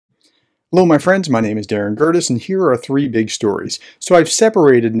Hello my friends, my name is Gerdes and here are three big stories. So I've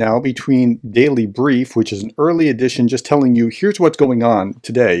separated now between Daily Brief, which is an early edition just telling you here's what's going on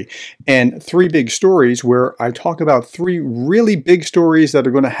today, and three big stories where I talk about three really big stories that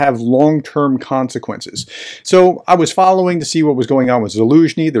are going to have long-term consequences. So I was following to see what was going on with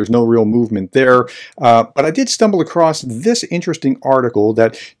Zaluzhny. There's no real movement there, but I did stumble across this interesting article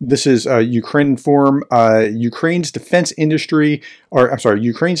that this is Ukraine Forum, Ukraine's defense industry,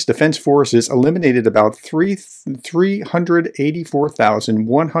 Ukraine's defense forces eliminated about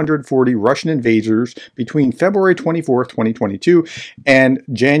 384,140 Russian invaders between February 24th, 2022 and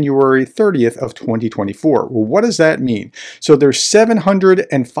January 30th of 2024. Well, what does that mean? So there's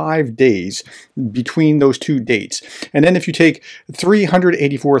 705 days between those two dates. And then if you take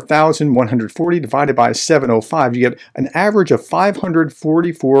 384,140 divided by 705, you get an average of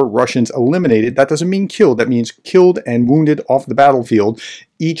 544 Russians eliminated. That doesn't mean killed. That means killed and wounded off the battlefield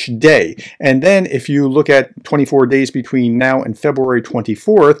each day. And then if you look at 24 days between now and February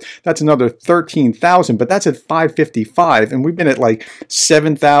 24th, that's another 13,000, but that's at 555, and we've been at like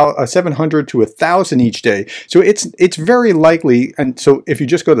 700 to 1,000 each day. So it's very likely, and so if you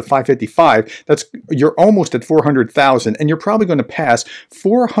just go to 555, you're almost at 400,000, and you're probably going to pass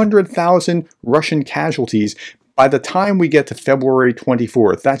 400,000 Russian casualties by the time we get to February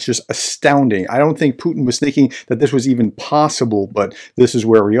 24th. That's just astounding. I don't think Putin was thinking that this was even possible, but this is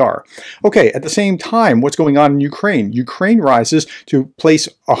where we are. Okay, at the same time, what's going on in Ukraine? Ukraine rises to place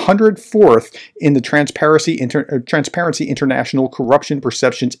 104th in the Transparency International Corruption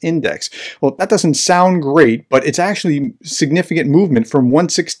Perceptions Index. Well, that doesn't sound great, but it's actually significant movement from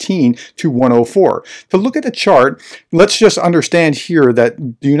 116 to 104. To look at the chart, let's just understand here that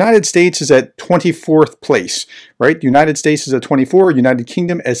the United States is at 24th place. Right? The United States is at 24, United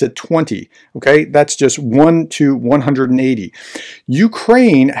Kingdom is at 20. Okay, that's just 1 to 180.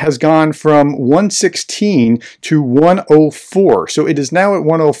 Ukraine has gone from 116 to 104. So it is now at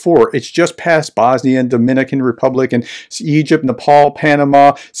 104. It's just past Bosnia and Dominican Republic and Egypt, Nepal,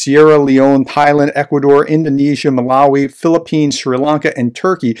 Panama, Sierra Leone, Thailand, Ecuador, Indonesia, Malawi, Philippines, Sri Lanka, and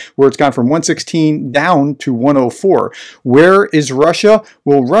Turkey, where it's gone from 116 down to 104. Where is Russia?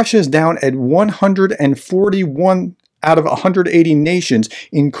 Well, Russia's down at 141 out of 180 nations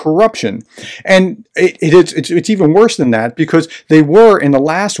in corruption. And it's even worse than that, because they were in the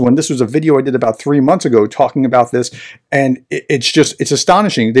last one. This was a video I did about 3 months ago talking about this, and it's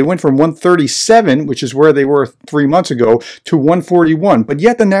astonishing. They went from 137, which is where they were 3 months ago, to 141. But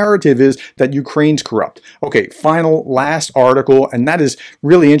yet the narrative is that Ukraine's corrupt. Okay, last article, and that is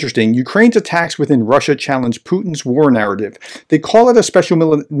really interesting. Ukraine's attacks within Russia challenge Putin's war narrative. They call it a special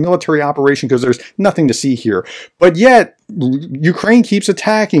military operation because there's nothing to see here. But yet Ukraine keeps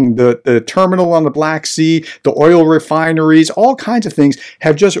attacking the terminal on the Black Sea, the oil refineries, all kinds of things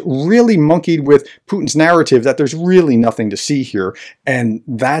have just really monkeyed with Putin's narrative that there's really nothing to see here. And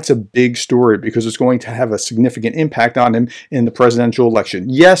that's a big story because it's going to have a significant impact on him in the presidential election.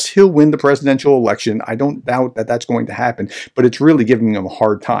 Yes, he'll win the presidential election. I don't doubt that that's going to happen, but it's really giving him a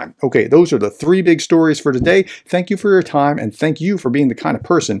hard time. Okay, those are the three big stories for today. Thank you for your time, and thank you for being the kind of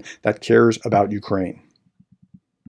person that cares about Ukraine.